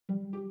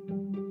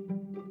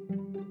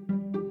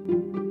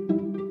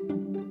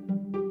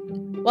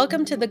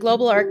Welcome to the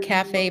Global Art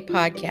Cafe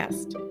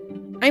podcast.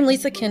 I'm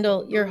Lisa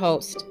Kindle, your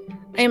host.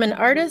 I am an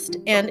artist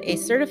and a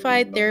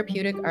certified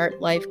therapeutic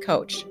art life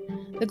coach.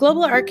 The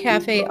Global Art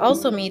Cafe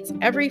also meets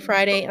every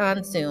Friday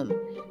on Zoom.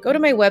 Go to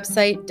my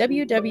website,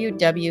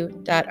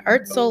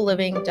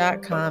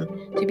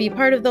 www.artsoulliving.com, to be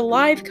part of the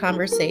live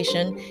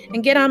conversation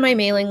and get on my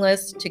mailing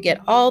list to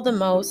get all the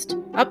most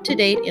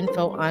up-to-date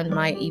info on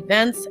my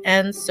events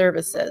and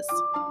services.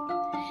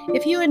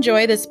 If you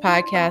enjoy this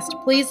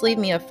podcast, please leave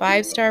me a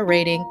 5-star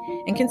rating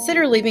and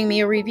consider leaving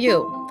me a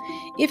review.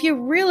 If you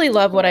really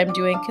love what I'm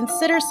doing,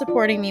 consider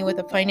supporting me with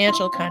a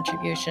financial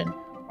contribution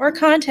or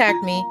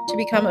contact me to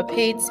become a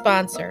paid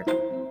sponsor.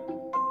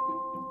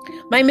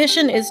 My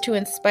mission is to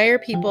inspire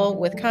people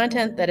with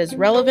content that is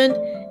relevant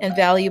and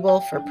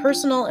valuable for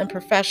personal and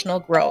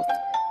professional growth.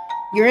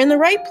 You're in the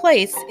right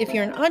place if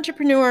you're an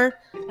entrepreneur,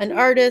 an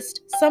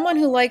artist, someone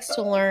who likes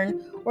to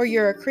learn, or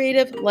you're a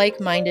creative,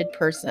 like-minded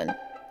person.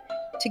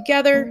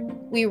 Together,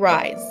 we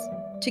rise.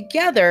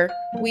 Together,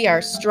 we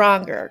are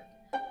stronger.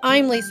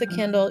 I'm Lisa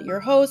Kindle, your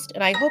host,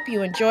 and I hope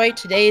you enjoy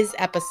today's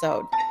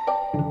episode.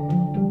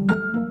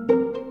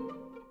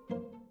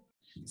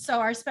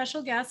 So our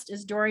special guest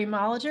is Dory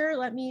Molitor.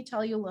 Let me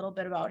tell you a little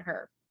bit about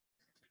her.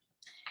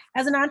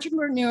 As an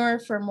entrepreneur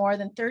for more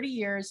than 30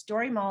 years,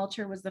 Dory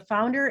Molitor was the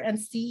founder and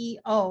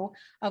CEO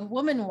of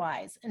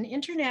WomanWise, an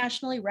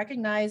internationally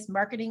recognized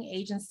marketing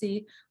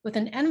agency with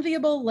an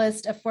enviable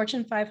list of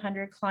Fortune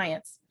 500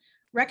 clients.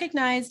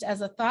 Recognized as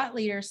a thought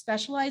leader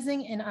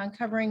specializing in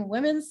uncovering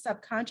women's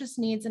subconscious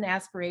needs and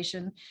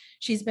aspirations,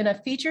 she's been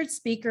a featured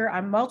speaker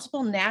on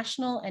multiple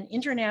national and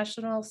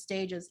international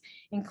stages,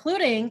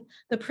 including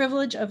the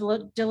privilege of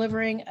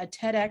delivering a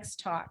TEDx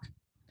talk.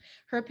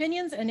 Her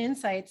opinions and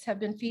insights have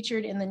been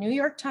featured in the New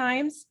York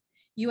Times,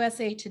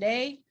 USA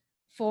Today,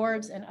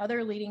 Forbes, and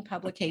other leading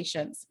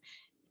publications.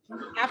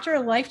 After a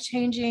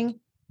life-changing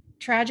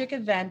tragic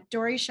event,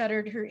 Dory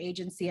shuttered her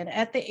agency and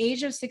at the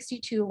age of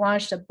 62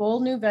 launched a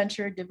bold new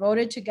venture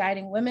devoted to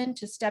guiding women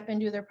to step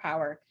into their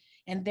power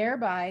and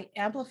thereby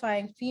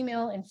amplifying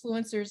female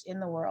influencers in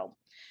the world.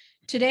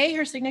 Today,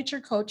 her signature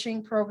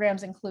coaching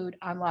programs include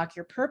Unlock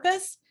Your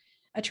Purpose,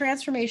 a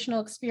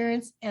transformational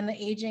experience, and the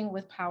Aging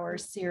with Power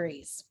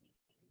series.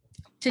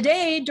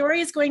 Today,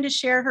 Dory is going to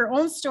share her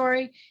own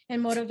story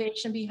and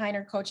motivation behind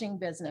her coaching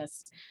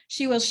business.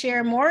 She will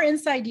share more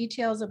inside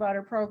details about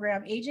her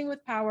program, Aging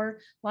with Power,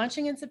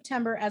 launching in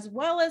September, as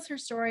well as her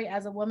story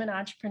as a woman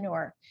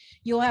entrepreneur.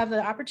 You'll have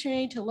the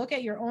opportunity to look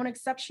at your own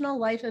exceptional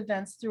life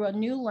events through a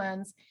new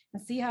lens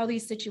and see how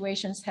these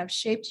situations have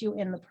shaped you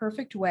in the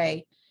perfect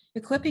way,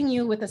 equipping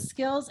you with the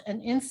skills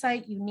and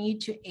insight you need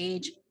to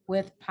age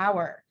with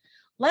power.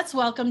 Let's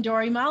welcome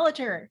Dory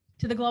Molitor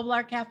to the Global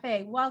Art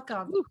Cafe.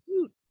 Welcome.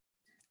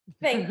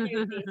 Thank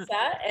you,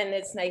 Lisa, and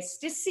it's nice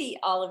to see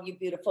all of you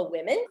beautiful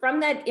women. From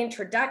that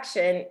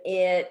introduction,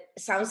 it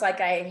sounds like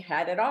I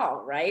had it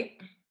all,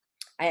 right?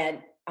 I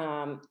had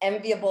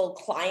enviable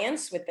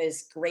clients with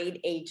this great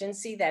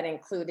agency that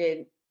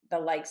included the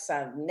likes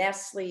of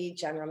Nestle,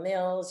 General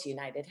Mills,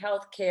 United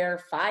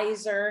Healthcare,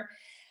 Pfizer.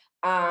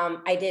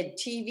 I did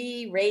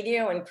TV,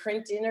 radio, and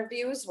print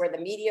interviews where the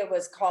media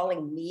was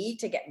calling me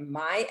to get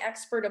my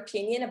expert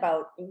opinion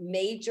about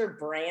major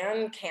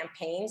brand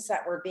campaigns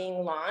that were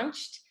being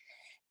launched.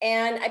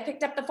 And I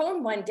picked up the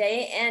phone one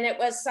day and it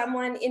was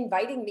someone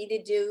inviting me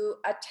to do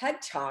a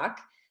TED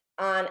Talk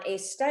on a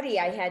study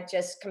I had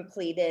just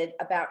completed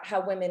about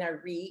how women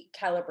are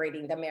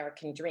recalibrating the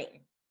American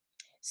dream.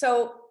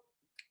 So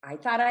I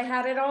thought I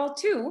had it all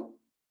too.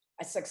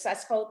 A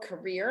successful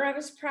career I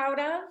was proud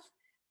of,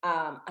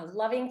 a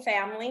loving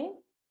family,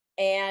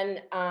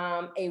 and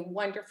a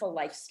wonderful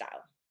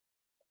lifestyle.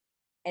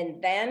 And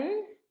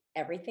then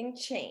everything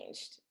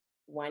changed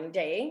one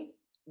day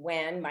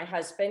when my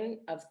husband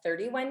of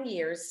 31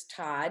 years,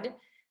 Todd,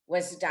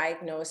 was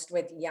diagnosed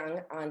with young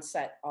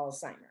onset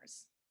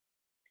Alzheimer's.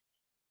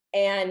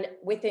 And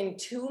within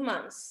 2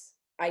 months,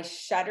 I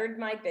shuttered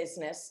my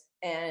business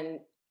and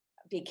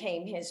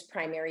became his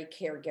primary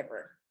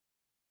caregiver.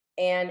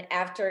 And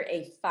after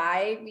a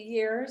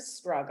 5-year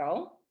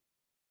struggle,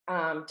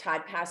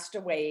 Todd passed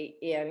away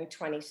in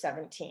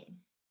 2017.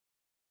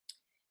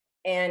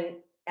 And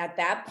at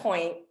that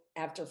point,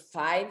 after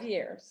 5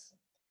 years,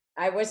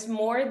 I was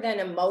more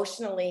than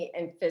emotionally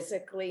and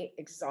physically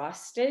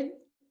exhausted.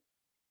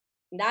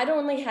 Not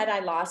only had I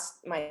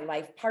lost my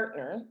life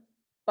partner,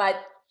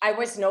 but I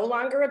was no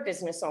longer a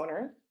business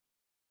owner.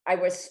 I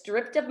was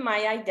stripped of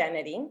my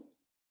identity,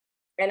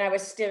 and I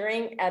was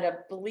staring at a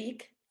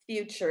bleak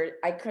future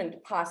I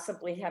couldn't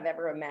possibly have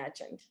ever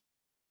imagined.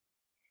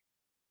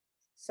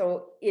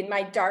 So in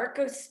my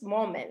darkest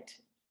moment,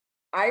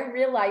 I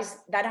realized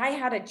that I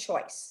had a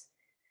choice.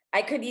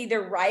 I could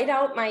either write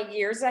out my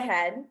years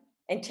ahead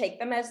and take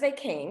them as they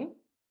came,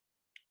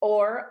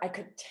 or I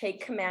could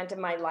take command of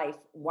my life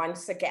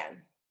once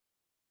again.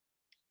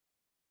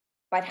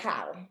 But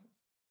how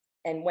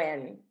and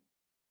when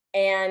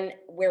and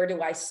where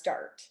do I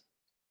start?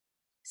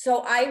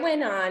 So I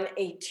went on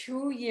a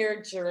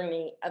 2-year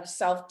journey of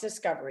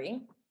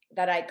self-discovery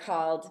that I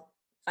called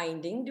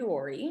Finding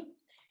Dory.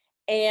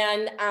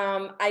 And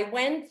I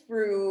went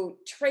through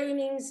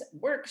trainings,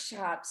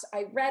 workshops.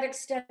 I read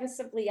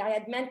extensively. I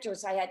had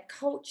mentors, I had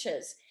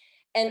coaches.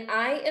 And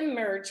I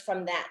emerged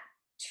from that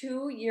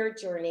 2-year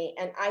journey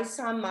and I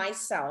saw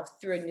myself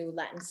through a new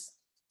lens.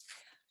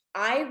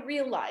 I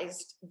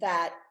realized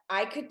that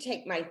I could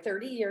take my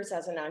 30 years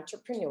as an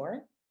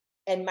entrepreneur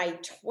and my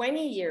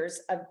 20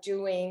 years of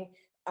doing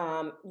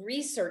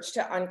research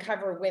to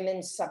uncover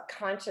women's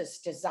subconscious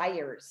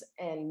desires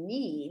and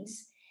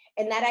needs,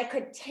 and that I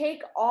could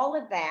take all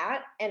of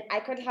that and I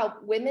could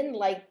help women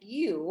like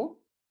you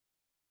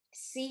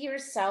see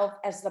yourself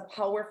as the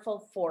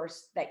powerful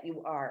force that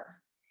you are.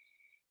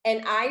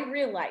 And I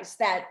realized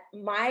that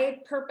my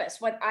purpose,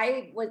 what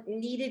I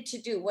needed to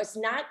do, was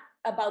not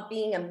about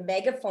being a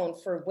megaphone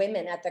for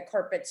women at the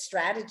corporate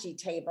strategy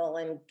table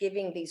and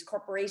giving these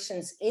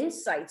corporations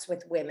insights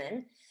with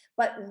women,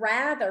 but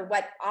rather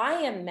what I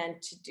am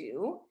meant to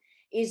do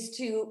is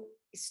to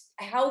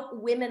help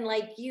women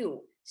like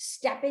you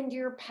step into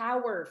your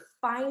power,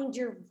 find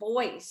your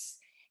voice,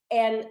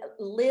 and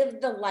live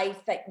the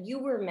life that you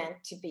were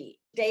meant to be.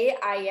 Today,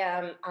 I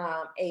am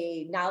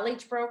a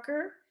knowledge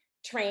broker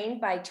trained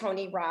by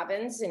Tony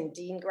Robbins and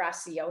Dean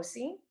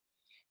Graciosi.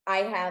 I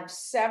have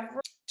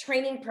several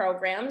training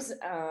programs.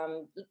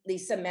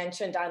 Lisa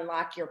mentioned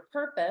Unlock Your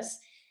Purpose.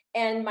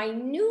 And my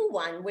new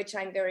one, which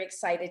I'm very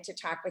excited to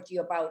talk with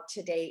you about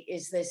today,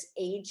 is this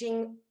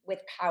Aging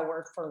with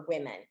Power for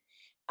Women.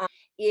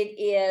 It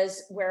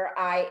is where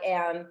I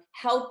am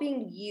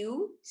helping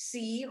you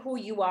see who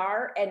you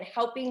are and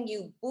helping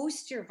you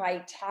boost your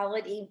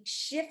vitality,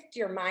 shift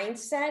your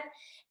mindset,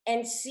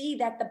 and see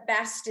that the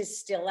best is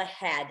still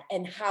ahead.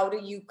 And how do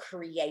you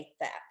create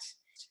that?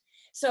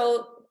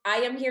 So I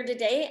am here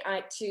today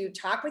to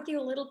talk with you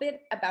a little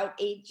bit about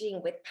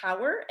aging with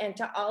power and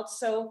to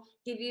also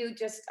give you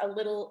just a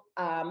little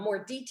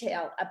more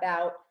detail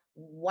about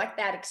what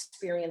that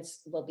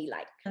experience will be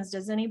like.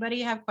 Does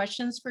anybody have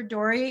questions for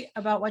Dory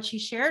about what she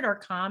shared or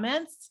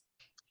comments?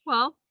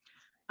 Well,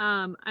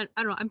 I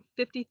don't know. I'm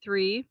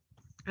 53.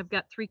 I've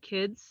got 3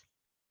 kids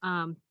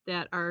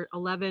that are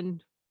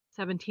 11,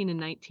 17, and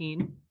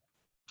 19.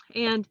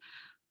 And,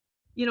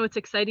 it's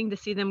exciting to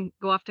see them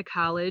go off to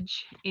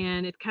college.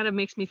 And it kind of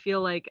makes me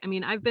feel like,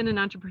 I've been an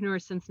entrepreneur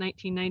since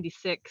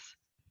 1996.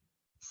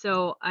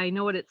 So I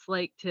know what it's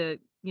like to,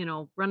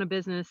 run a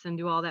business and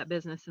do all that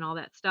business and all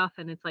that stuff.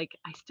 And it's like,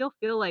 I still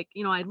feel like,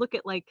 I look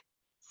at like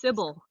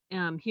Sybil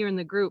here in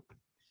the group,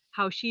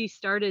 how she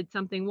started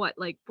something,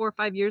 like 4 or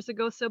 5 years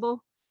ago,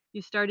 Sybil,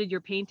 you started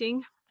your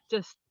painting,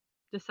 just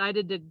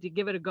decided to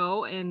give it a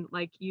go. And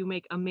like, you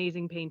make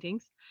amazing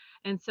paintings.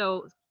 And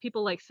so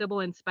people like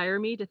Sybil inspire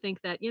me to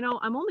think that,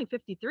 I'm only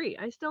 53.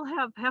 I still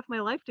have half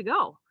my life to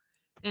go.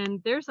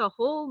 And there's a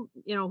whole,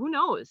 who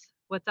knows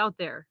what's out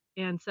there.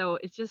 And so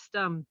it's just,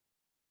 I'm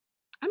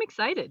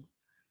excited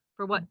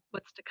for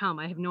what's to come.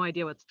 I have no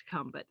idea what's to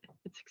come, but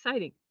it's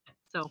exciting.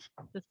 So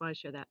just want to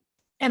share that.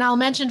 And I'll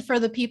mention for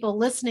the people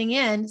listening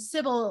in,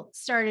 Sybil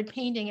started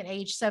painting at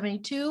age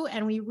 72,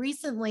 and we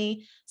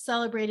recently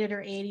celebrated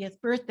her 80th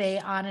birthday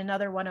on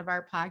another one of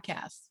our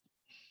podcasts.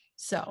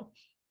 So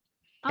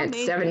At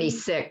Amazing.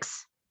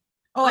 76.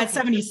 at Okay.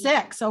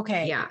 76.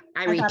 Okay. Yeah,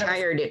 I I thought it was-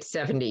 retired at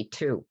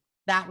 72.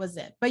 That was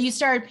it. But you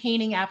started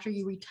painting after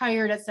you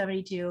retired at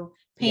 72.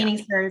 Painting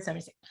started at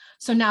 76.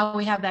 So now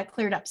we have that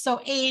cleared up.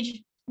 So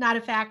age, not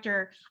a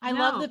factor. I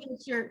love No. the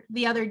picture.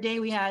 The other day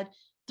we had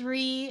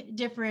 3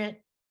 different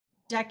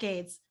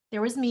decades.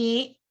 There was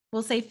me,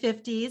 we'll say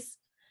 50s.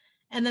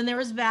 And then there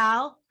was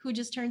Val, who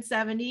just turned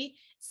 70,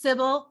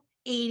 Sybil,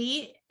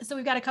 80. So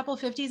we've got a couple of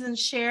 50s, and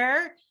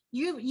Cher,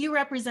 you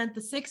represent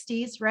the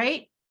 60s,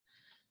 right?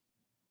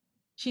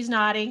 She's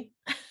nodding.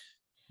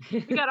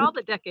 We got all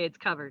the decades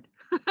covered.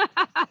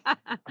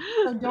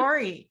 So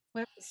Dory,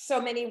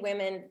 So many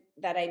women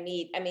that I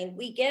meet,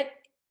 we get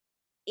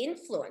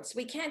influenced.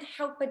 We can't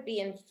help but be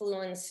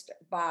influenced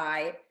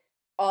by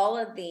all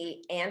of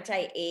the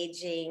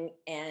anti-aging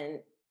and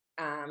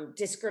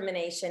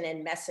discrimination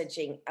and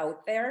messaging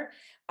out there,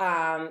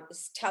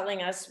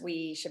 telling us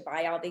we should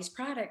buy all these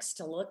products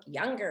to look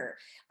younger,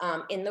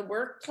 in the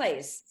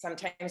workplace,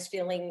 sometimes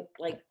feeling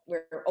like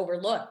we're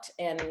overlooked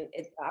and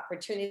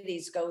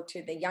opportunities go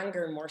to the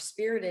younger, more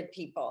spirited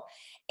people.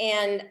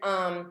 And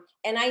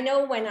I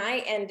know when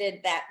I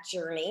ended that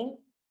journey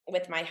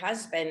with my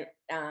husband,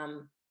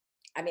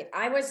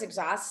 I was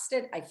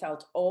exhausted. I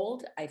felt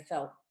old. I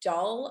felt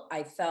dull.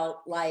 I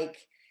felt like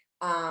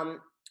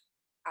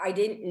I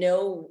didn't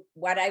know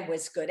what I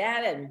was good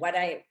at and what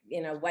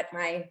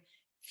my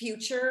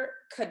future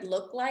could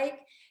look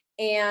like.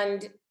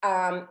 And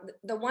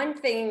the one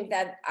thing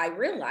that I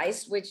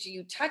realized, which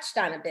you touched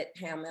on a bit,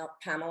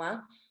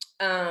 Pamela,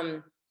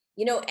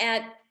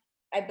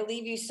 I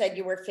believe you said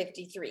you were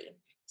 53.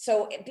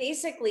 So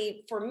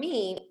basically for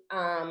me,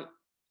 I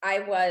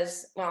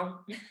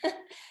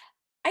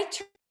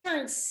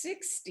turned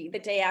 60 the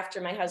day after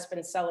my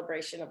husband's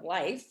celebration of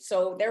life.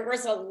 So there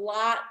was a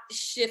lot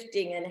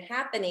shifting and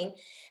happening.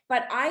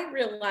 But I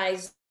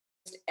realized,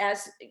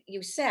 as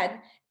you said,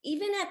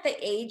 even at the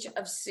age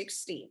of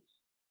 60,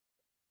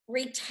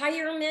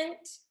 retirement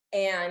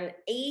and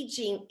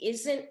aging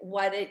isn't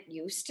what it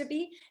used to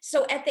be.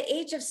 So at the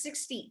age of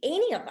 60,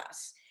 any of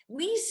us,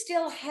 we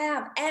still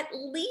have at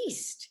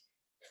least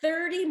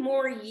 30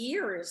 more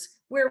years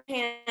where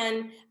we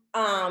can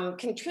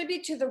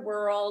contribute to the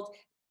world,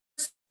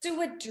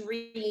 pursue a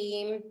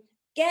dream,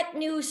 get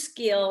new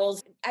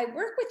skills. I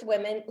work with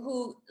women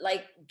who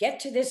like get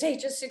to this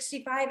age of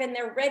 65 and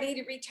they're ready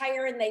to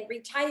retire, and they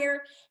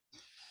retire.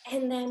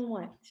 And then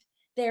what?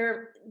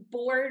 They're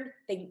bored.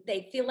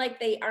 They feel like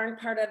they aren't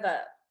part of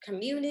a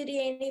community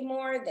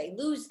anymore. They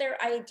lose their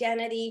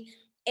identity,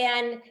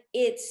 and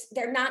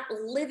they're not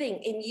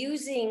living and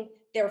using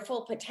their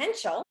full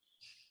potential.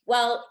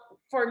 Well,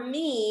 for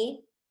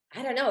me,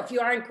 I don't know, if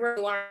you aren't growing,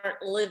 you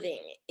aren't living,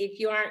 if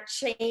you aren't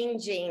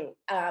changing.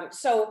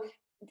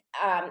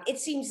 It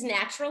seems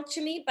natural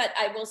to me, but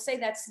I will say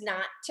that's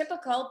not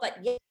typical. But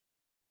yeah,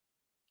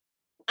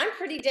 I'm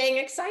pretty dang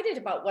excited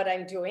about what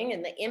I'm doing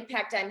and the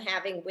impact I'm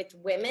having with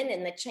women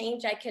and the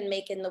change I can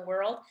make in the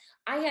world.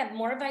 I have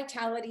more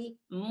vitality,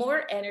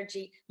 more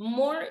energy,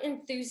 more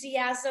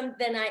enthusiasm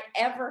than I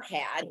ever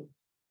had.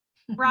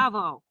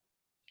 Bravo.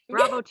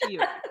 Bravo to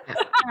you.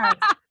 All right.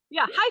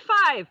 Yeah,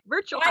 high five,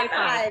 virtual high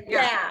five.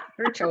 Yeah.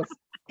 Virtual.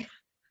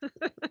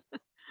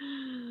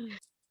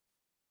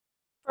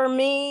 For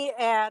me,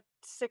 at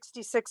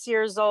 66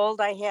 years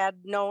old, I had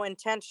no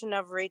intention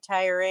of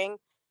retiring,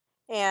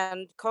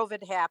 and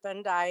COVID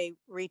happened. I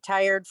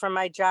retired from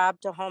my job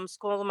to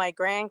homeschool my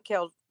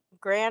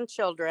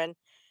grandchildren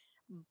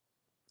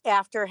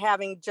after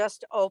having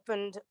just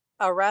opened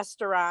a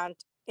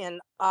restaurant in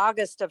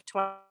August of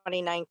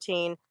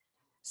 2019.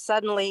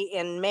 Suddenly,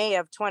 in May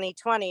of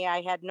 2020,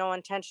 I had no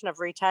intention of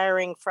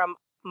retiring from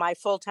my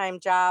full-time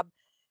job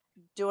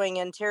doing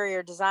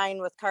interior design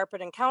with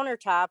carpet and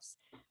countertops.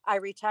 I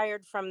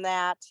retired from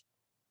that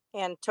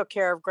and took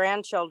care of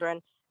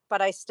grandchildren, but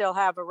I still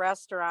have a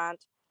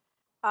restaurant.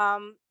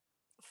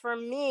 For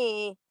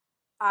me,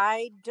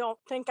 I don't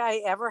think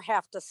I ever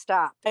have to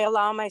stop. I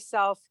allow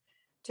myself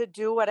to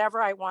do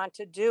whatever I want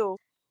to do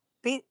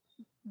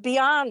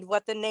beyond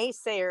what the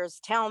naysayers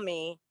tell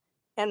me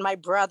and my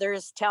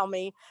brothers tell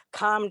me,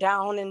 calm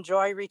down,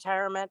 enjoy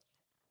retirement.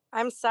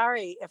 I'm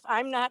sorry, if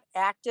I'm not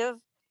active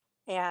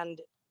and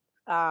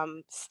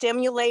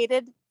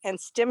stimulated and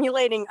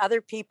stimulating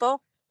other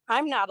people,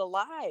 I'm not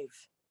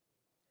alive.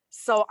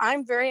 So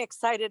I'm very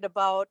excited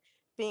about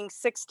being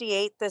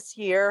 68 this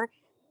year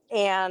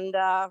and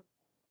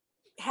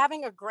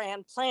having a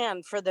grand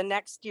plan for the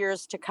next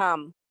years to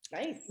come.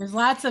 Nice. There's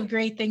lots of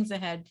great things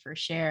ahead for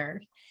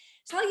Cher.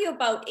 Tell you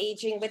about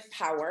Aging with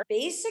Power.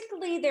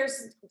 Basically,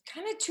 there's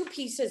kind of two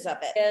pieces of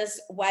it. Is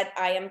what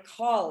I'm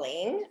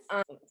calling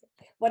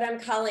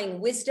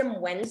Wisdom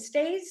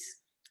Wednesdays,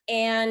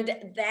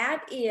 and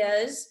that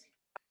is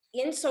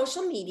in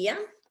social media.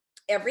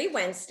 Every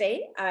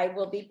Wednesday, I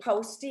will be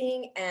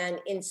posting an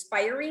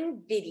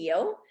inspiring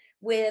video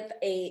with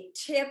a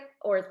tip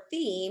or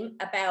theme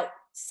about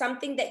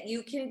something that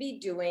you can be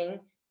doing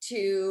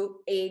to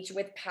age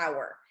with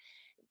power.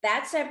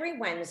 That's every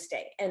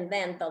Wednesday. And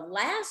then the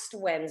last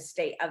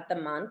Wednesday of the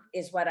month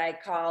is what I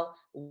call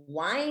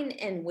Wine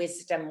and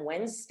Wisdom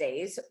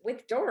Wednesdays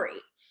with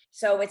Dory.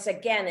 So it's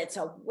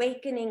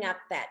awakening up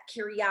that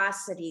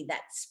curiosity,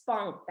 that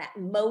spunk, that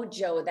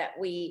mojo that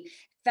we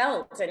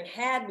felt and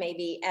had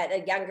maybe at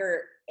a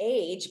younger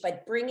age,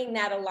 but bringing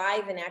that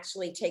alive and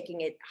actually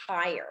taking it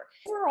higher.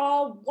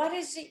 Overall, what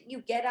is it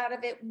you get out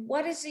of it?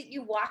 What is it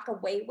you walk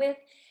away with?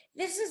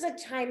 This is a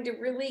time to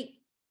really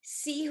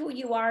see who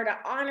you are, to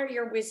honor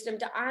your wisdom,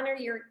 to honor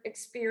your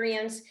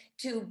experience,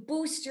 to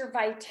boost your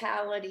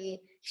vitality,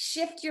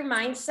 shift your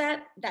mindset.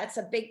 That's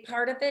a big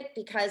part of it,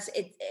 because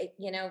if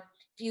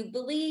you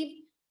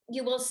believe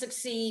you will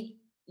succeed,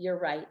 you're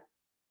right.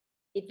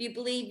 If you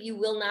believe you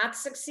will not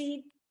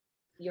succeed,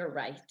 you're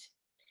right.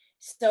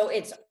 So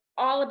it's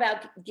all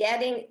about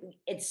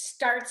it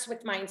starts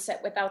with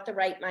mindset. Without the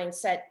right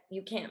mindset,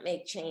 you can't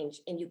make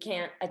change and you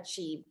can't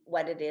achieve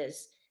what it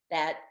is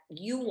that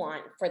you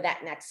want for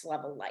that next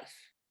level life.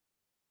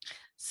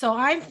 So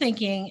I'm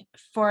thinking,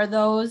 for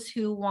those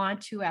who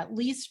want to at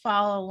least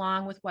follow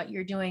along with what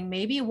you're doing,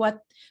 maybe what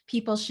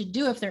people should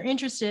do if they're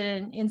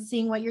interested in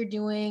seeing what you're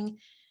doing,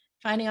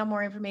 finding out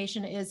more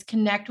information, is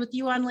connect with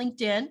you on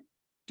LinkedIn,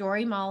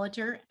 Dory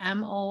Molitor,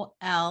 Molitor,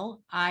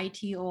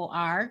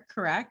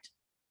 correct?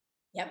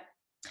 Yep.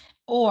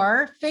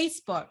 Or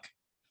Facebook,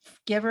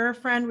 give her a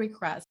friend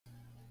request.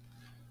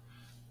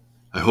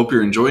 I hope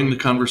you're enjoying the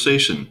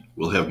conversation.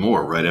 We'll have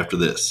more right after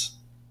this.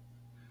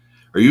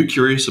 Are you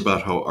curious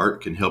about how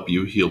art can help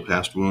you heal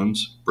past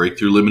wounds, break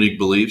through limiting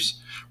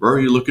beliefs, or are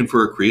you looking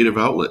for a creative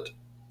outlet?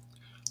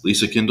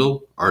 Lisa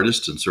Kindle,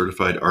 artist and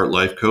certified art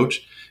life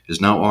coach, is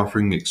now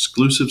offering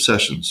exclusive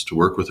sessions to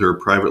work with her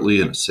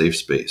privately in a safe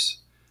space.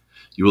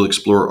 You will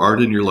explore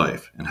art in your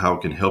life and how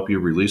it can help you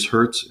release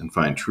hurts and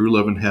find true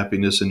love and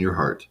happiness in your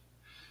heart.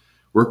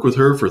 Work with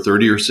her for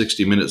 30 or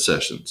 60-minute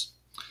sessions.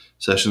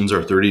 Sessions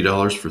are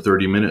 $30 for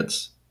 30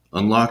 minutes.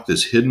 Unlock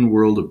this hidden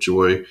world of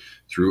joy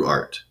through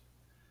art.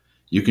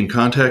 You can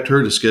contact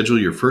her to schedule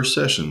your first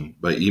session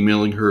by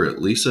emailing her at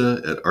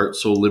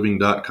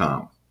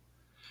lisa@artsouliving.com.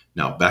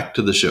 Now back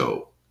to the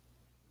show.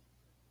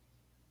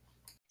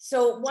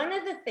 So one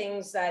of the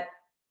things that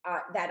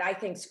I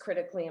think is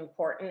critically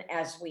important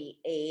as we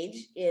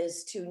age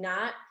is to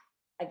not,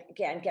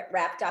 again, get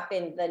wrapped up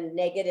in the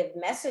negative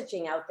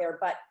messaging out there,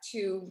 but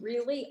to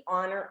really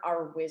honor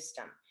our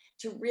wisdom,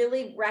 to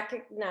really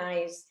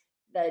recognize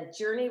the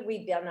journey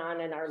we've been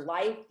on in our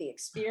life, the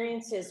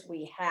experiences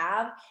we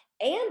have,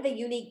 and the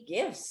unique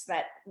gifts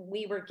that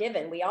we were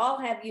given. We all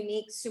have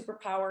unique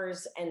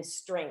superpowers and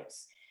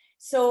strengths.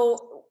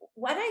 So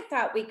what I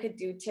thought we could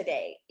do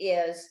today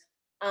is,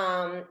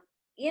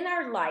 in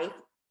our life,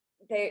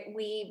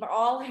 we've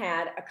all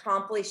had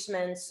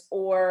accomplishments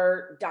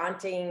or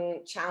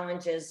daunting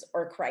challenges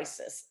or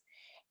crisis.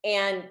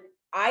 And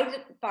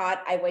I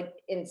thought I would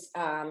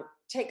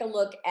take a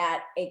look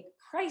at a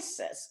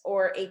crisis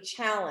or a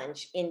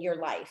challenge in your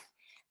life.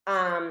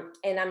 And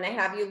I'm going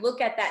to have you look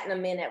at that in a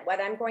minute.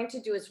 What I'm going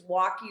to do is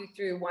walk you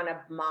through one of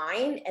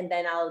mine, and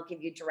then I'll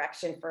give you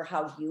direction for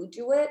how you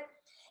do it.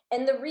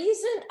 And the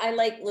reason I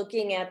like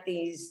looking at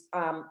these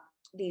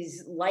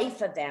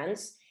life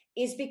events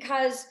is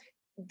because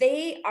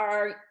they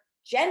are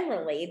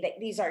generally,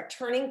 these are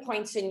turning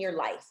points in your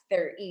life.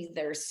 They're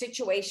either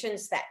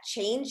situations that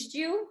changed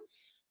you,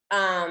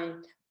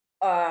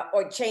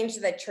 or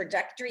changed the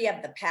trajectory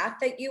of the path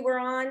that you were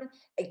on.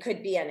 It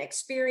could be an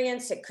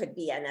experience, it could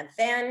be an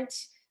event,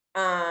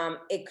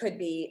 it could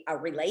be a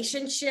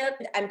relationship.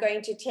 I'm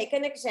going to take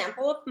an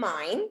example of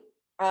mine,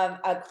 of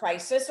a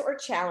crisis or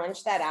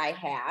challenge that I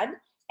had,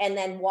 and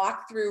then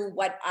walk through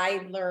what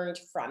I learned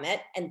from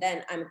it. And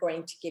then I'm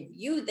going to give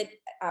you the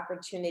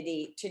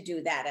opportunity to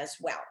do that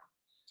as well.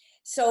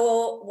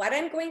 So what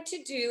I'm going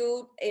to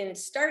do in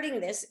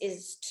starting this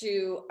is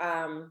to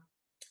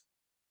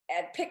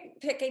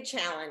pick a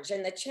challenge.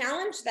 And the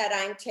challenge that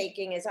I'm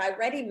taking is, I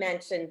already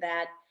mentioned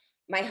that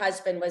my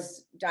husband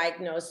was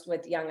diagnosed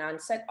with young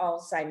onset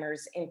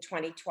Alzheimer's in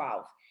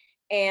 2012.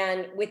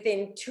 And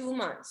within 2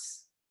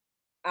 months,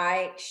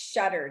 I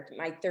shuttered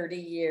my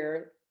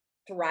 30-year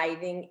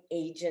thriving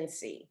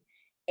agency.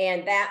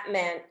 And that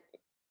meant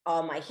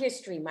all my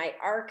history, my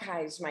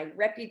archives, my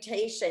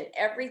reputation,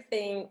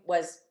 everything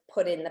was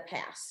put in the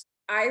past.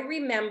 I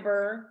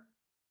remember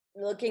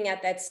looking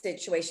at that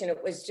situation.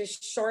 It was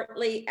just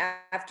shortly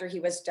after he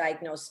was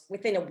diagnosed,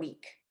 within a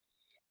week.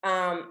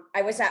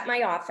 I was at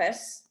my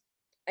office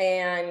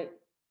and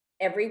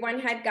everyone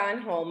had gone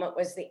home. It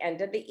was the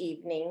end of the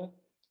evening.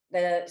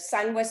 The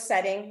sun was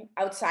setting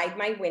outside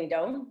my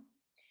window,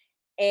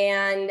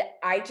 and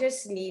I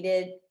just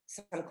needed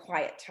some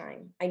quiet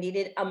time. I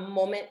needed a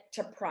moment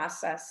to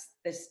process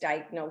this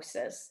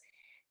diagnosis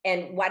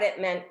and what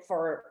it meant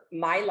for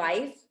my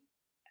life,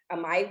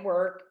 my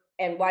work,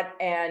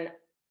 and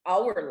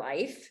our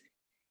life,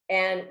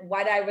 and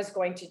what I was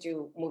going to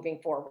do moving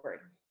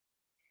forward.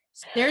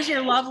 There's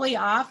your lovely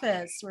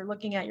office. We're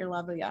looking at your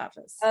lovely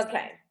office.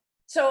 Okay,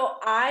 so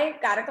I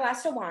got a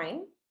glass of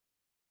wine.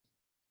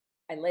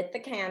 I lit the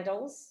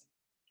candles.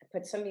 I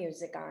put some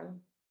music on.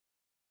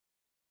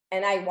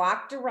 And I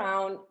walked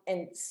around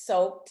and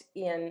soaked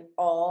in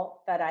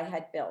all that I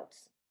had built,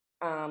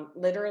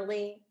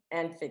 literally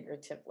and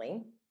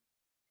figuratively.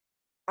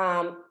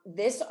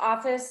 This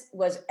office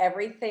was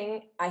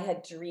everything I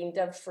had dreamed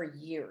of for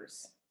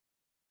years.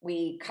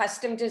 We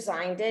custom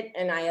designed it,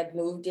 and I had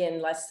moved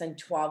in less than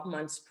 12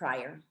 months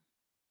prior.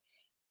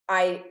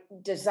 I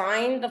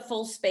designed the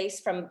full space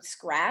from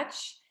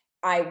scratch.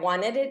 I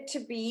wanted it to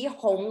be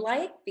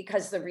home-like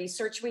because the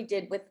research we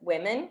did with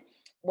women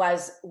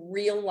was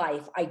real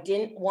life. We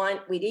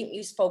didn't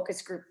use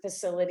focus group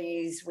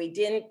facilities. We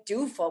didn't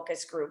do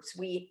focus groups.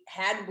 We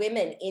had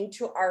women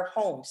into our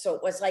home. So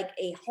it was like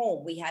a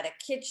home. We had a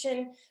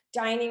kitchen,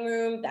 dining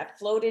room that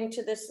flowed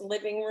into this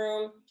living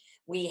room.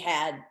 We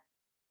had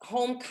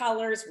home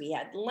colors, we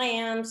had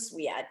lamps,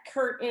 we had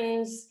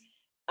curtains,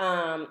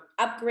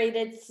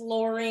 upgraded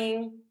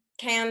flooring,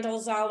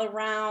 candles all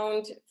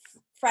around,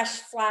 fresh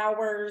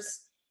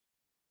flowers.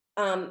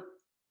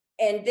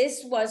 And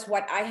this was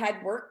what I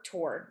had worked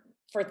toward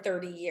for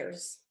 30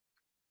 years.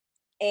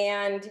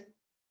 And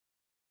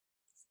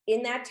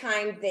in that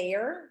time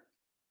there,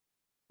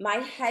 my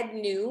head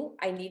knew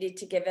I needed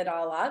to give it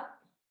all up,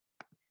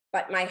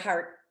 but my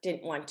heart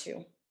didn't want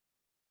to.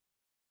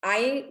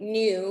 I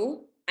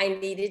knew I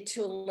needed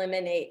to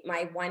eliminate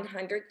my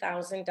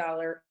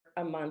 $100,000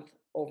 a month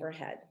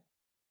overhead.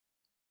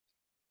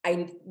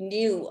 I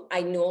knew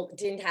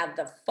didn't have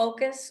the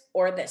focus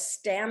or the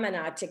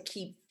stamina to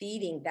keep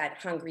feeding that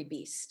hungry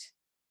beast.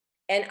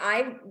 And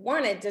I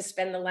wanted to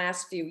spend the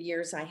last few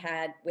years I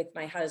had with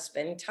my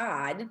husband,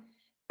 Todd,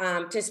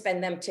 to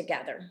spend them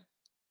together.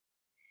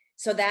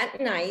 So that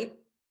night,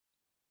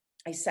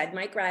 I said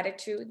my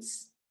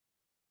gratitudes.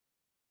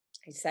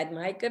 I said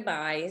my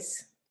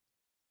goodbyes.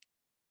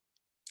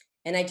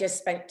 And I just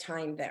spent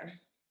time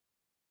there.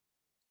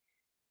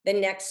 The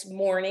next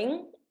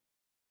morning,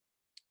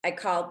 I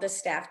called the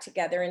staff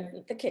together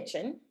in the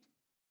kitchen,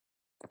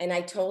 and I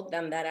told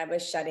them that I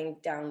was shutting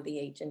down the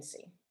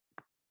agency.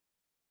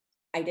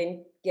 I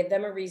didn't give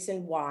them a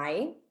reason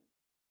why,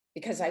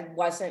 because I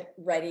wasn't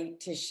ready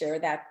to share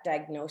that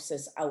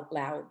diagnosis out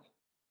loud.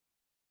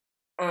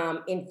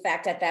 In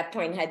fact, at that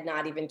point, had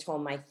not even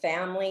told my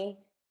family,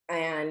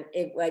 and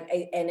it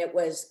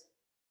was,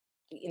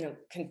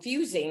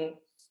 confusing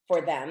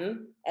for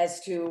them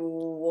as to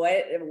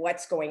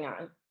what's going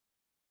on.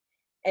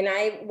 And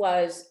I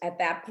was at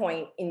that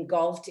point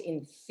engulfed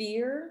in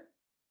fear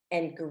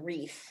and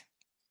grief.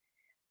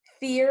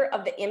 Fear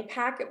of the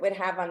impact it would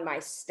have on my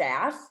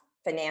staff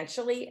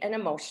financially and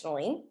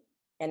emotionally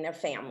and their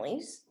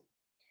families.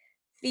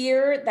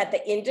 Fear that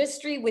the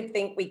industry would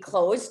think we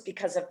closed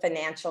because of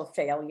financial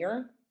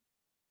failure.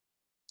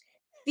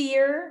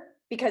 Fear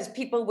because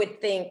people would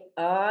think,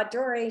 oh,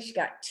 Dory, she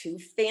got too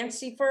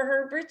fancy for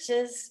her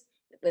britches.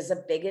 It was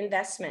a big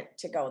investment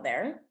to go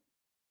there.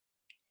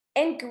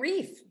 And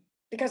grief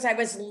because I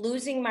was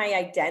losing my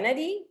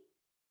identity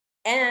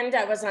and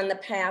I was on the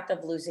path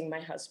of losing my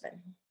husband.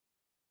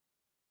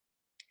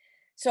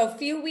 So a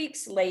few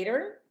weeks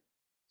later,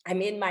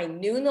 I'm in my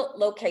new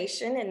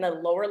location in the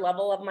lower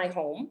level of my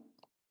home.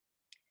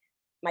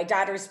 My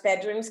daughter's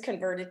bedroom's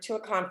converted to a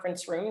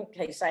conference room in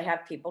case I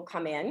have people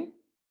come in.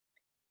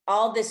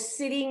 All the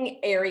sitting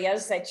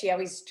areas that she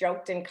always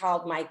joked and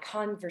called my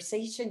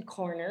conversation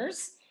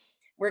corners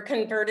were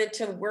converted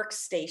to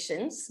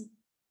workstations.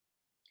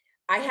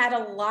 I had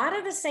a lot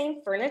of the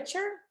same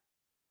furniture,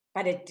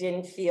 but it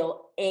didn't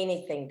feel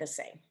anything the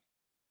same.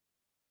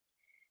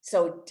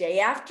 So day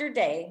after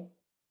day,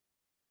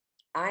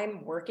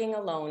 I'm working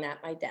alone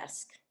at my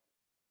desk.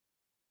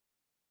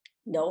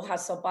 No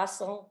hustle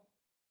bustle,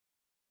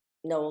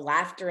 no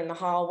laughter in the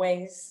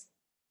hallways,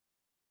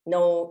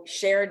 no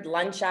shared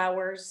lunch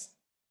hours.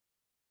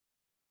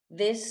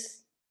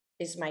 This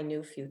is my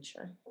new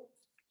future.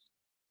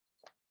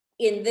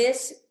 In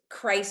this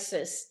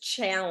crisis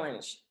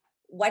challenge,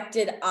 what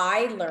did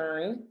I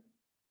learn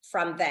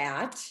from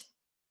that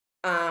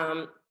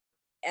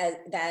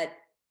that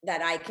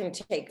I can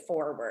take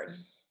forward?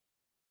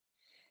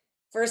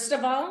 First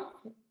of all,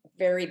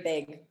 very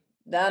big,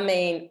 the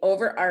main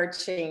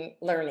overarching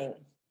learning.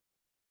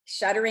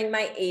 Shuttering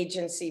my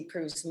agency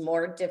proves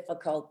more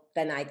difficult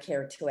than I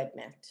care to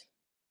admit.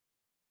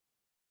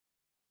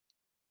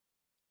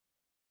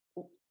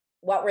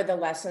 What were the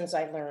lessons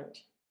I learned?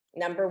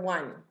 Number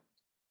one,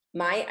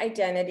 my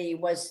identity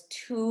was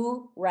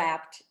too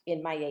wrapped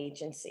in my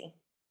agency.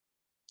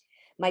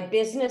 My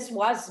business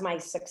was my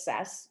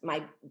success,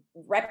 my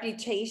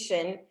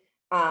reputation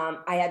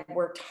I had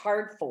worked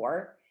hard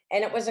for,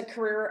 and it was a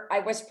career I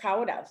was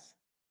proud of.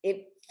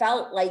 It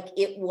felt like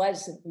it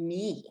was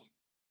me.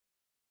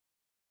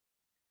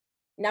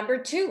 Number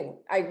two,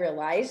 I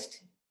realized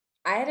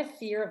I had a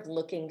fear of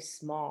looking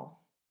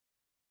small.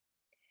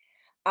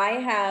 I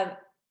have,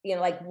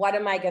 what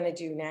am I going to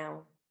do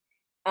now?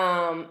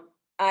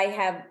 I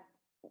have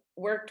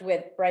worked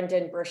with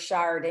Brendan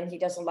Burchard, and he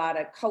does a lot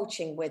of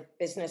coaching with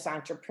business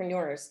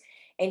entrepreneurs.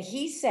 And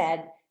he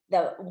said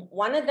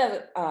one of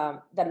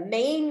the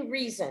main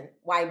reason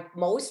why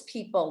most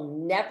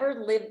people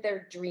never live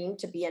their dream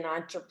to be an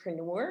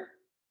entrepreneur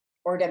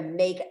or to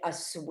make a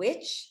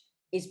switch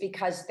is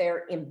because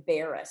they're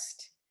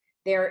embarrassed.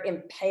 They're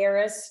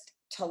embarrassed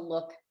to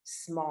look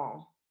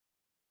small.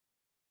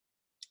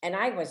 And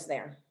I was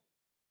there.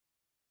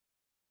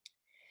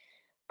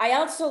 I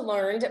also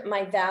learned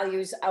my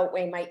values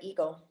outweigh my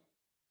ego.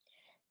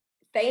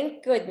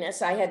 Thank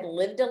goodness I had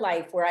lived a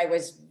life where I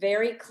was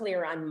very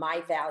clear on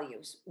my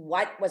values,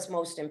 what was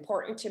most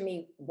important to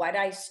me, what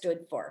I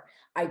stood for.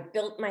 I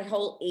built my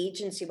whole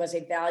agency was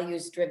a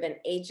values-driven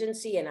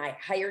agency, and I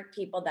hired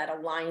people that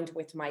aligned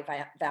with my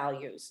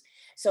values.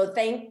 So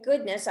thank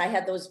goodness I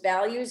had those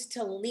values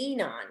to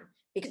lean on.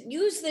 Because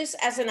use this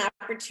as an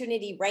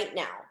opportunity right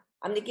now.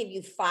 I'm going to give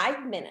you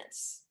 5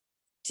 minutes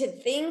to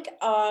think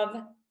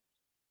of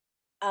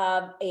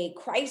a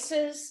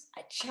crisis,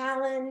 a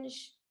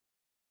challenge,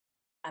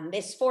 a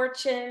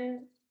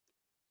misfortune,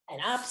 an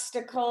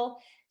obstacle,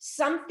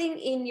 something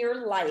in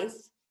your life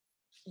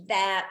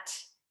that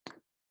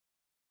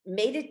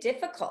made it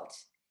difficult,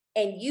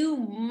 and you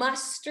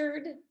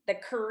mustered the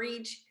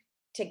courage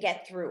to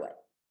get through it.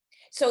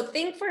 So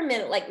think for a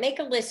minute, like make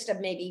a list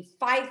of maybe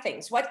 5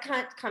 things. What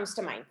comes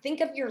to mind?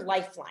 Think of your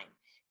lifeline.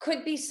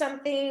 Could be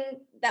something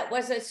that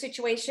was a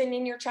situation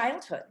in your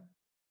childhood.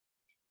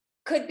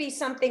 Could be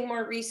something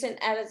more recent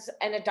as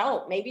an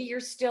adult. Maybe you're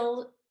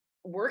still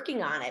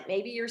working on it.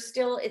 Maybe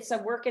it's a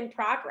work in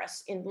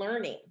progress in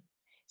learning.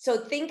 So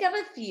think of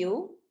a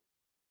few,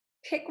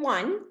 pick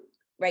one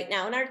right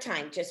now in our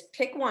time, just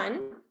pick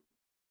one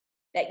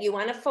that you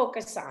want to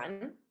focus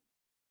on,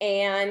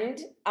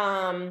 and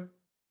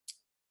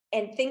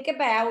think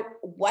about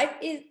what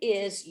it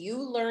is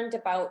you learned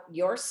about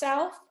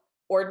yourself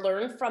or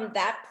learned from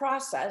that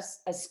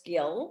process, a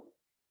skill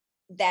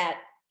that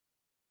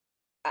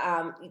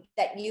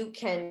you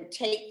can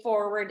take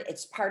forward.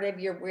 It's part of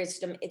your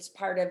wisdom. It's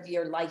part of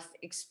your life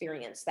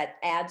experience that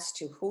adds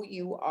to who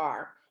you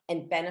are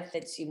and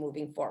benefits you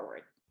moving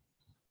forward.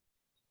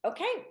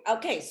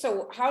 Okay.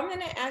 So how I'm going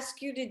to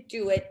ask you to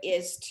do it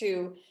is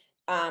to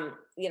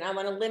I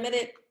want to limit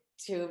it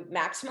to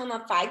maximum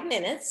of 5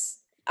 minutes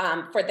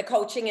for the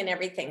coaching and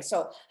everything.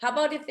 So how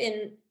about if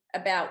in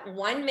about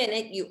 1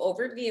 minute you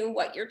overview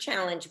what your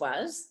challenge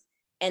was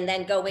and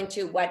then go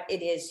into what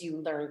it is you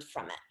learned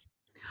from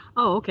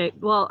Oh, okay.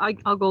 Well,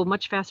 I'll go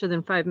much faster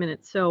than 5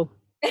 minutes. So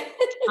it.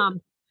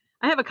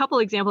 I have a couple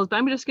examples, but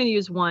I'm just going to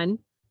use one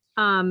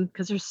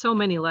because there's so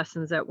many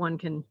lessons that one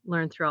can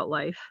learn throughout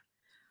life.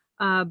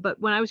 But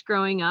when I was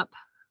growing up,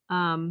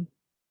 I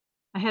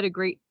had a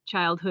great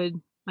childhood.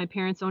 My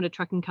parents owned a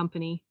trucking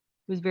company.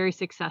 It was very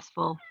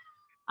successful.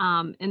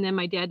 And then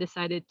my dad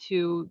decided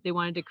they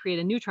wanted to create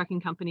a new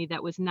trucking company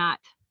that was not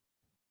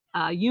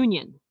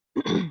union.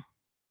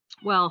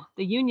 Well,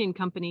 the union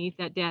company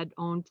that dad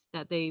owned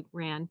that they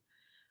ran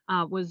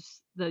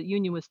was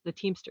the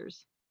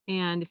Teamsters.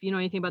 And if you know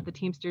anything about the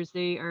Teamsters,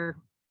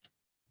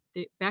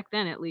 back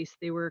then at least,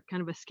 they were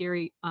kind of a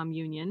scary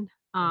union.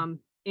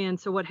 And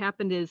so what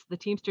happened is the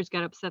Teamsters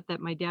got upset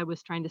that my dad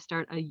was trying to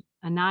start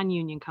a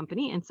non-union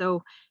company. And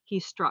so he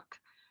struck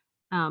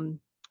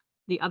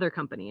the other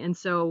company. And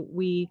so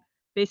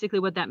basically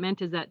what that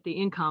meant is that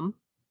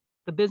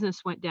the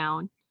business went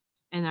down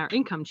and our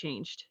income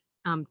changed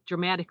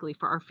dramatically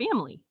for our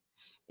family.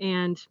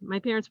 And my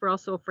parents were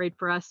also afraid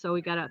for us. So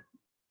we got a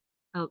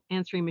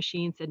answering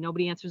machine, said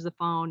nobody answers the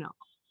phone.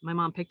 My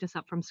mom picked us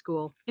up from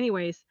school.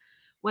 Anyways,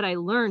 what I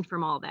learned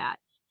from all that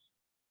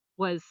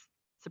was,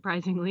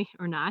 surprisingly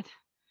or not,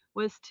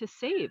 was to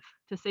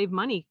save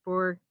money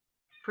for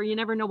you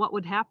never know what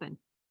would happen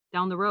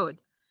down the road.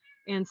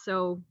 And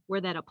so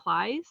where that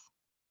applies,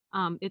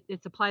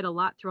 it's applied a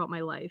lot throughout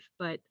my life.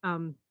 But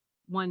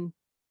one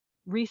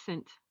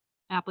recent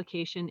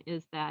application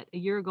is that a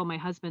year ago, my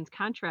husband's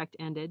contract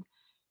ended.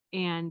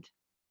 And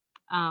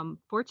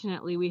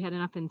fortunately, we had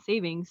enough in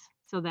savings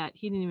so that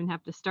he didn't even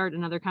have to start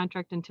another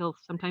contract until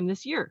sometime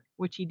this year,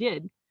 which he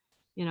did,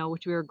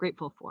 which we were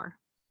grateful for.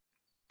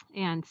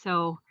 And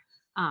so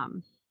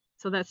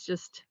that's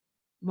just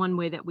one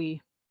way that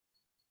we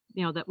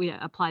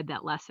applied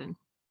that lesson.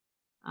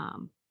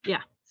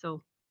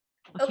 So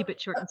I'll keep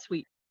it short and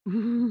sweet.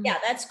 Yeah,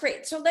 that's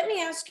great. So let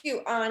me ask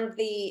you on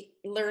the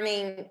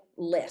learning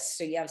list.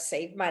 So you have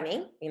save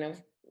money,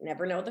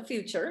 never know the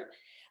future.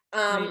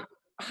 Right.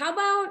 How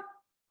about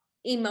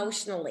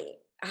emotionally?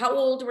 How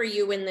old were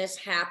you when this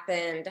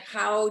happened?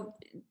 How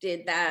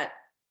did that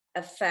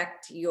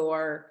affect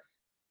your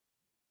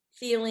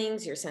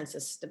feelings, your sense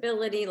of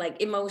stability, like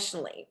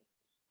emotionally?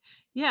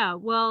 Yeah,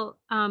 well,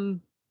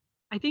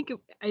 I think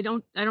I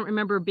don't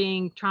remember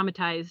being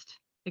traumatized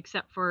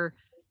except for,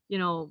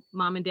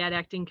 mom and dad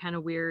acting kind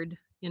of weird,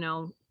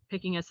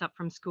 picking us up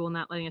from school,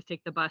 not letting us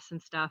take the bus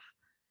and stuff.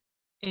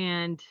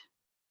 And,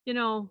 you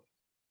know,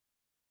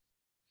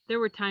 there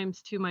were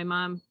times too, my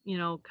mom,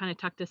 kind of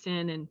tucked us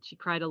in and she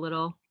cried a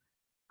little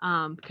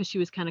because she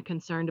was kind of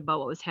concerned about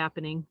what was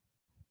happening.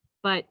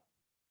 But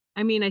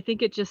I mean, I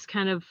think it just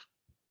kind of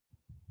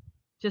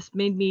just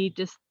made me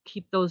just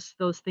keep those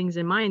things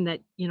in mind that,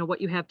 what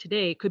you have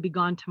today could be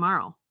gone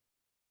tomorrow.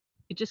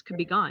 It just could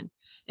be gone.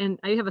 And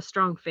I have a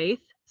strong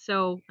faith.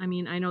 So, I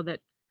mean, I know that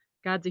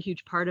God's a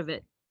huge part of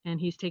it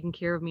and he's taken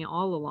care of me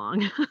all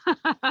along.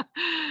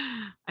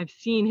 I've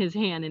seen his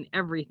hand in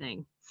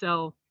everything.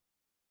 So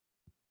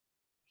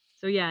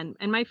yeah,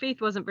 and my faith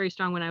wasn't very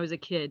strong when I was a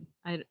kid.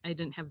 I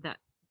didn't have that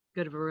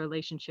good of a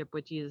relationship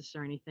with Jesus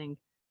or anything.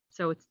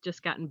 So it's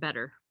just gotten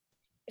better.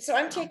 So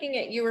I'm taking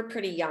it you were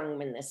pretty young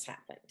when this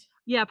happened.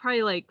 Yeah,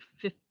 probably like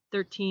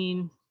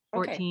 13,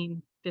 Okay.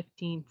 14,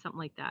 15, something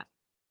like that.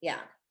 Yeah.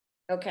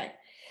 Okay.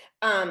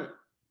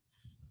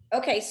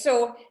 Okay.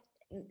 So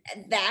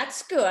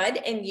that's good.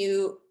 And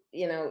you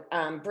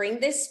bring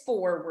this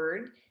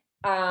forward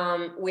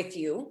with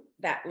you,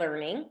 that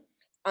learning.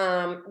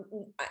 And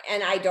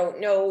I don't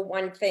know,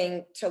 one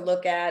thing to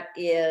look at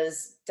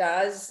is,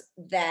 does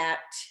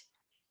that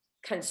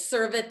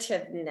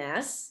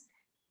conservativeness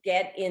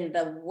get in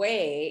the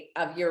way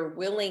of your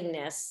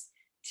willingness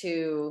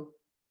to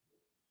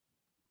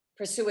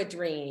pursue a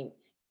dream,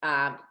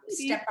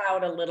 step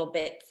out a little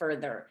bit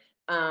further?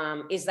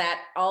 Is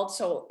that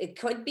also, it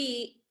could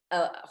be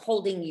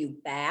holding you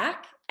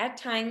back at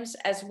times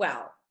as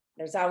well.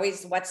 There's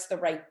always, what's the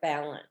right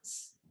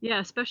balance? Yeah,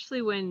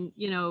 especially when,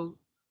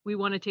 we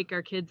want to take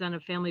our kids on a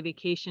family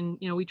vacation.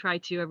 We try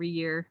to every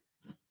year.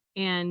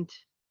 And,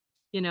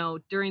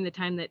 during the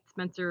time that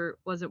Spencer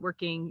wasn't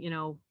working,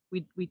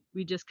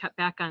 we just cut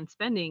back on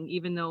spending,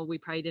 even though we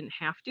probably didn't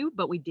have to,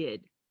 but we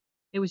did.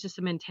 It was just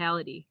a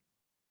mentality.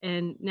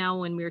 And now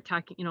when we were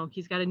talking,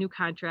 he's got a new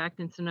contract.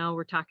 And so now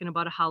we're talking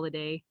about a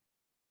holiday.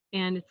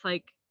 And it's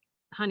like,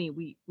 honey,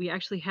 we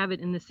actually have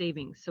it in the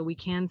savings, so we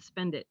can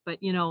spend it. But,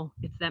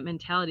 it's that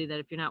mentality that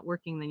if you're not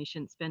working, then you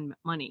shouldn't spend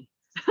money.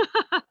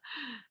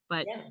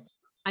 But Yeah.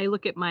 I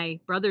look at my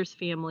brother's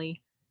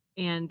family,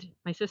 and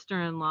my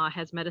sister-in-law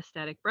has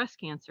metastatic breast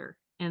cancer.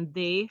 And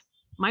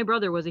my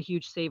brother was a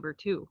huge saver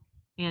too.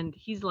 And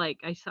he's like,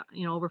 I saw,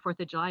 over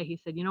 4th of July, he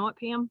said, you know what,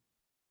 Pam?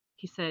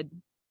 He said,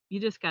 you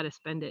just got to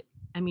spend it.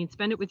 I mean,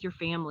 spend it with your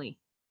family.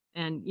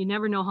 And you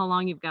never know how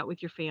long you've got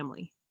with your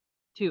family.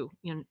 too,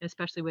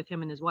 especially with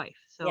him and his wife.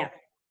 So, Yeah.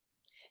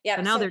 Yeah.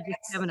 so now they're just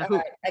that's, having a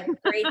hoot. a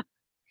great,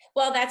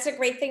 well, that's a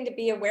great thing to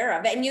be aware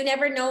of. And you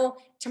never know.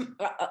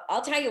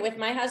 I'll tell you, with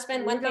my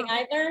husband, There you one thing go.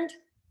 I learned,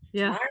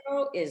 Yeah,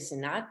 tomorrow is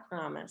not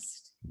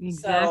promised. So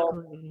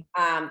exactly.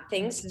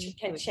 things can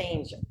Exactly.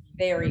 change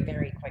very,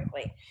 very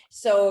quickly.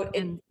 So,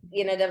 And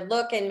to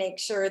look and make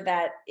sure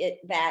that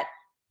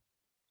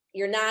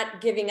you're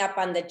not giving up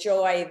on the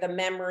joy, the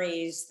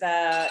memories,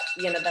 the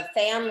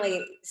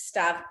family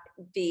stuff,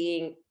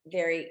 being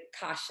very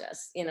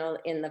cautious, in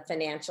the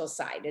financial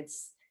side.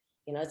 It's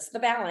the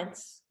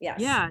balance. Yes.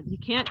 yeah, you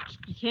can't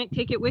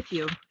take it with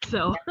you.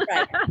 So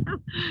Right.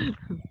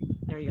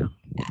 there you go.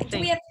 Do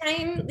we Thanks. have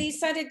time,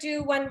 Lisa, to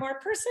do one more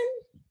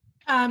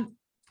person?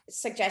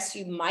 Suggest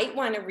you might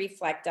want to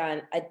reflect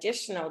on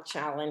additional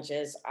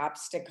challenges,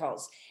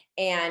 obstacles,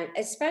 and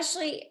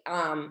especially,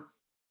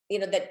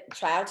 that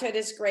childhood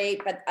is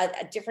great, but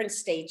at different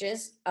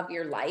stages of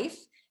your life,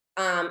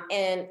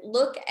 and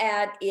look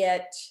at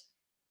it,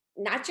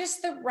 not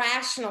just the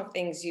rational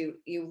things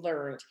you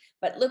learned,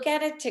 but look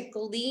at it to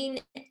glean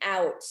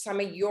out some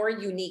of your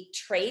unique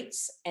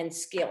traits and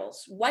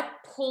skills. What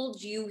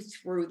pulled you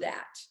through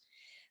that?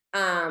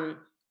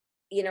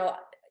 You know,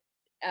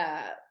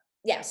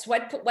 yes,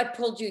 what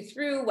pulled you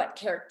through? What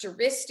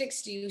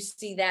characteristics do you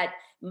see that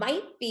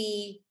might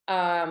be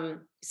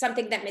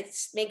something that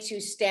makes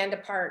you stand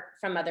apart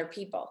from other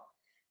people?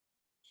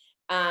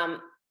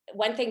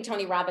 One thing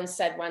Tony Robbins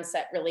said once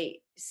that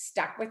really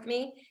stuck with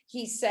me,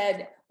 he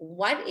said,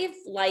 "What if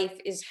life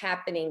is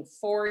happening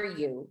for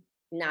you,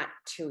 not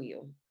to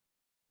you?"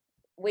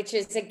 Which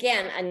is,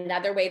 again,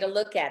 another way to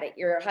look at it.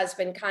 Your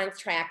husband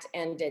contract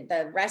ended,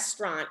 the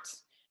restaurant,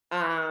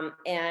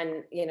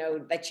 and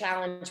the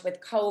challenge with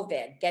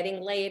COVID,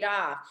 getting laid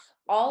off,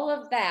 all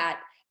of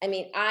that. I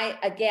mean,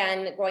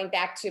 again, going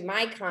back to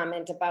my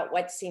comment about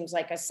what seems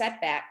like a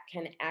setback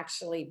can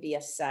actually be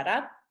a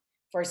setup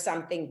for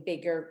something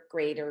bigger,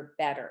 greater,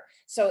 better.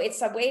 So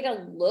it's a way to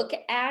look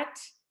at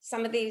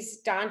some of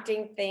these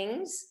daunting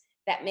things,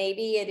 that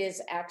maybe it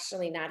is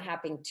actually not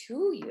happening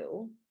to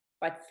you,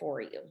 but for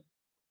you.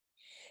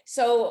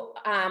 So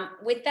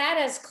with that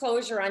as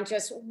closure on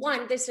just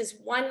this is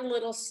one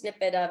little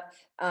snippet of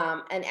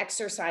an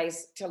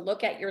exercise to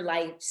look at your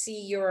life,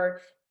 see your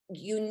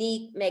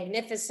unique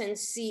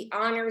magnificence,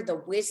 honor the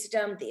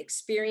wisdom, the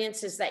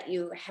experiences that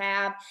you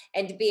have,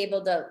 and to be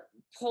able to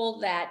pull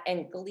that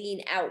and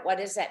glean out, what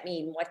does that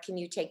mean? What can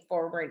you take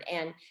forward,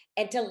 and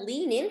to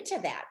lean into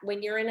that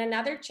when you're in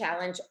another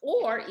challenge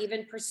or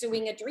even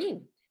pursuing a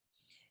dream.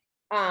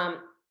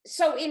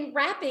 So in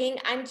wrapping,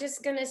 I'm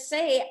just going to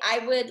say,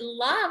 I would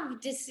love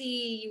to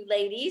see you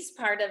ladies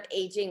part of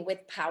Aging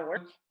with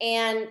Power.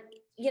 And,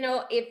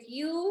 if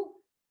you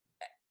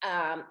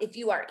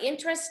are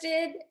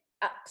interested,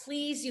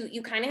 please,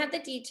 you kind of have the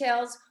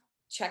details.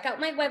 Check out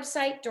my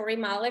website,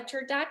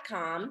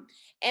 dorymolitor.com.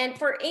 And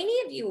for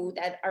any of you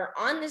that are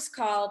on this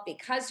call,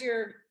 because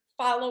you're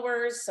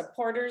followers,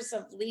 supporters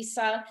of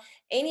Lisa,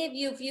 any of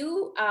you, if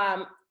you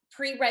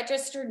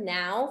pre-register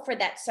now for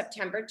that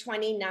September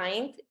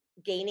 29th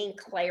Gaining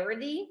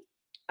Clarity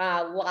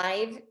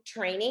live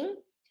training,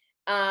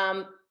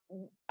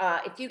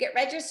 if you get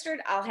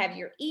registered, I'll have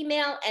your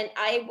email and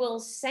I will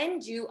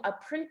send you a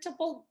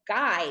printable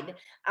guide.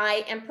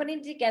 I am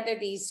putting together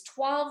these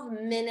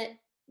 12-minute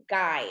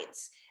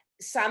guides.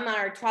 Some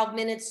are 12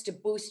 minutes to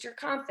boost your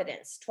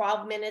confidence,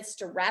 12 minutes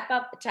to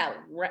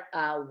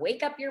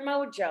wake up your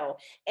mojo.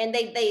 And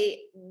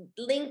they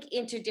link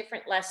into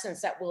different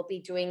lessons that we'll be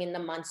doing in the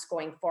months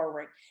going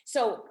forward.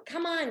 So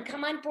come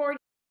on board.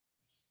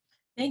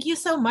 Thank you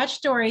so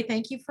much, Dory.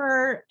 Thank you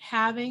for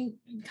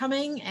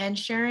coming and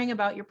sharing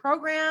about your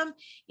program,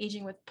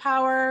 Aging with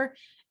Power.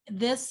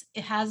 This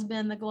has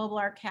been the Global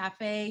Art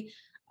Cafe,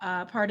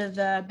 part of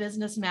the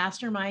Business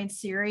Mastermind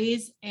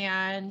series.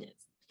 And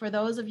for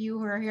those of you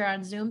who are here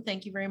on Zoom,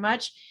 thank you very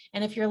much.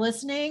 And if you're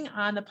listening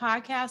on the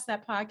podcast,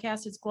 that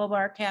podcast is Global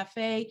Art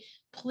Cafe.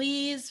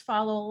 Please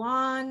follow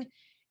along,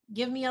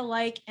 give me a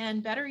like,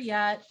 and better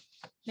yet,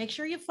 make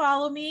sure you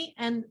follow me,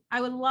 and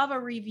I would love a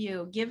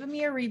review. Give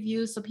me a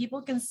review so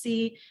people can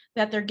see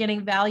that they're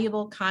getting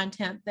valuable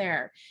content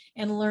there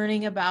and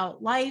learning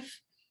about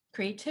life,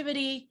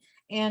 creativity,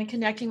 and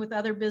connecting with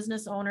other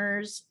business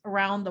owners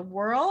around the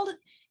world.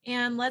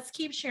 And let's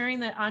keep sharing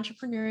that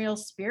entrepreneurial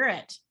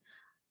spirit.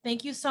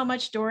 Thank you so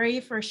much, Dory,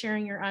 for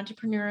sharing your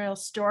entrepreneurial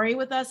story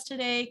with us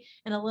today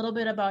and a little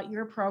bit about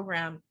your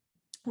program.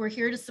 We're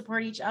here to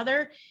support each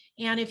other.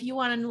 And if you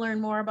want to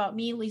learn more about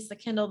me, Lisa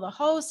Kindle, the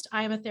host,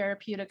 I am a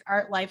therapeutic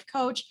art life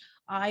coach.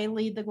 I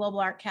lead the Global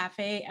Art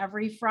Cafe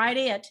every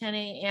Friday at 10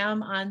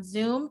 a.m. on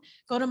Zoom.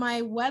 Go to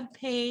my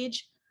webpage,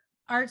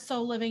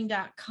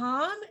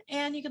 artsouliving.com,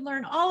 and you can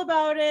learn all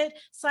about it.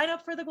 Sign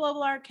up for the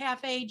Global Art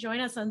Cafe, join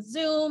us on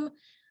Zoom,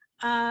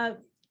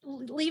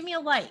 leave me a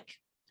like.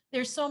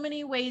 There's so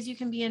many ways you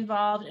can be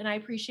involved, and I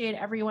appreciate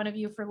every one of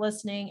you for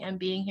listening and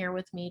being here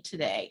with me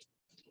today.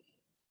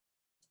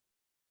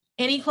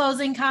 Any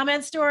closing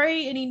comments,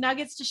 Dory? Any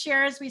nuggets to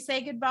share as we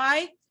say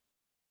goodbye?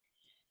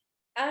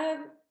 I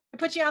I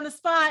put you on the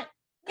spot.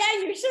 Yeah,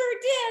 you sure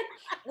did.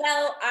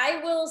 Well,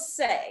 I will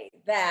say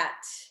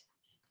that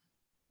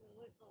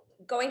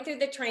going through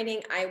the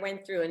training I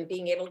went through and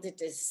being able to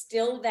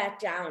distill that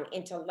down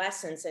into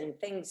lessons and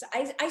things,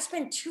 I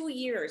spent 2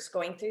 years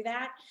going through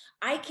that.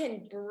 I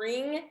can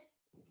glean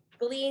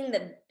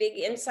the big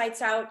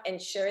insights out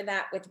and share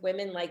that with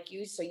women like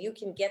you so you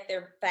can get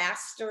there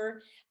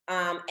faster.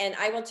 And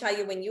I will tell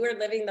you, when you are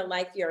living the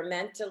life you're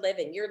meant to live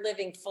and you're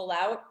living full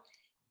out,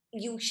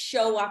 you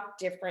show up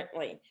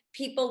differently.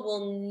 People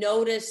will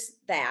notice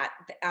that.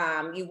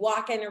 You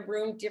walk in a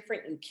room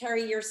different, you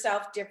carry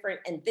yourself different.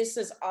 And this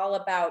is all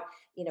about,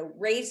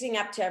 raising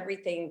up to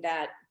everything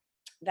that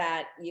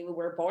you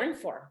were born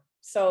for.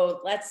 So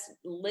let's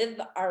live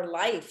our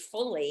life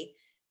fully.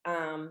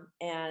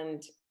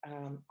 And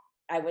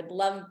I would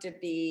love to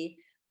be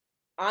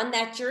on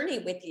that journey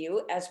with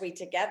you as we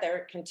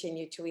together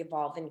continue to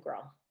evolve and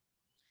grow.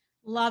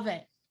 Love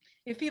it.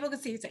 If people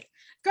could see you say,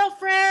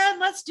 girlfriend,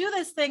 let's do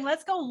this thing.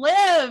 Let's go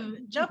live.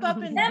 Jump up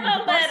and Live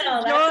a bust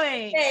some little.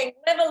 joy.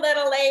 Live a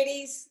little,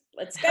 ladies.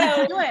 Let's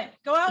go. Do it.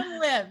 Go out and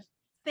live.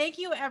 Thank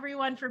you,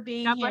 everyone, for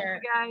being God bless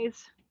here. you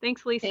guys.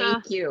 Thanks, Lisa.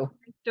 Thank you.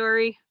 Thanks,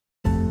 Dory.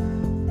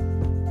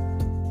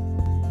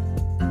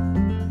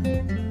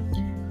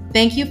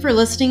 Thank you for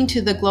listening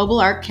to the Global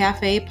Art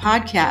Cafe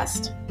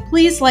podcast.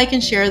 Please like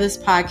and share this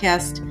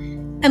podcast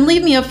and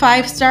leave me a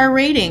 5-star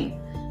rating.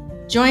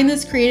 Join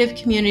this creative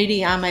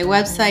community on my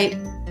website,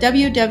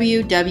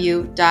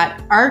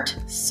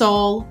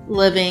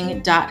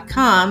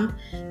 www.artsoulliving.com,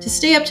 to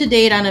stay up to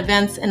date on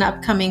events and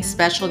upcoming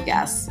special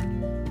guests.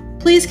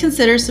 Please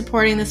consider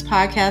supporting this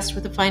podcast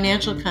with a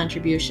financial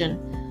contribution.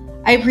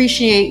 I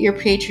appreciate your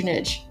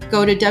patronage.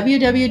 Go to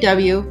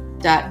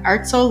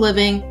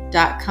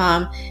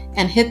www.artsoulliving.com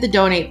and hit the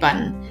donate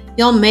button.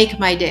 You'll make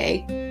my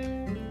day.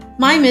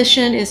 My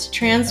mission is to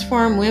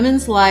transform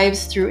women's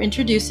lives through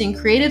introducing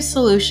creative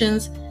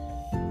solutions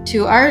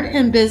to art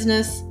and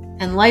business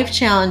and life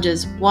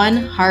challenges one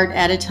heart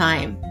at a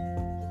time.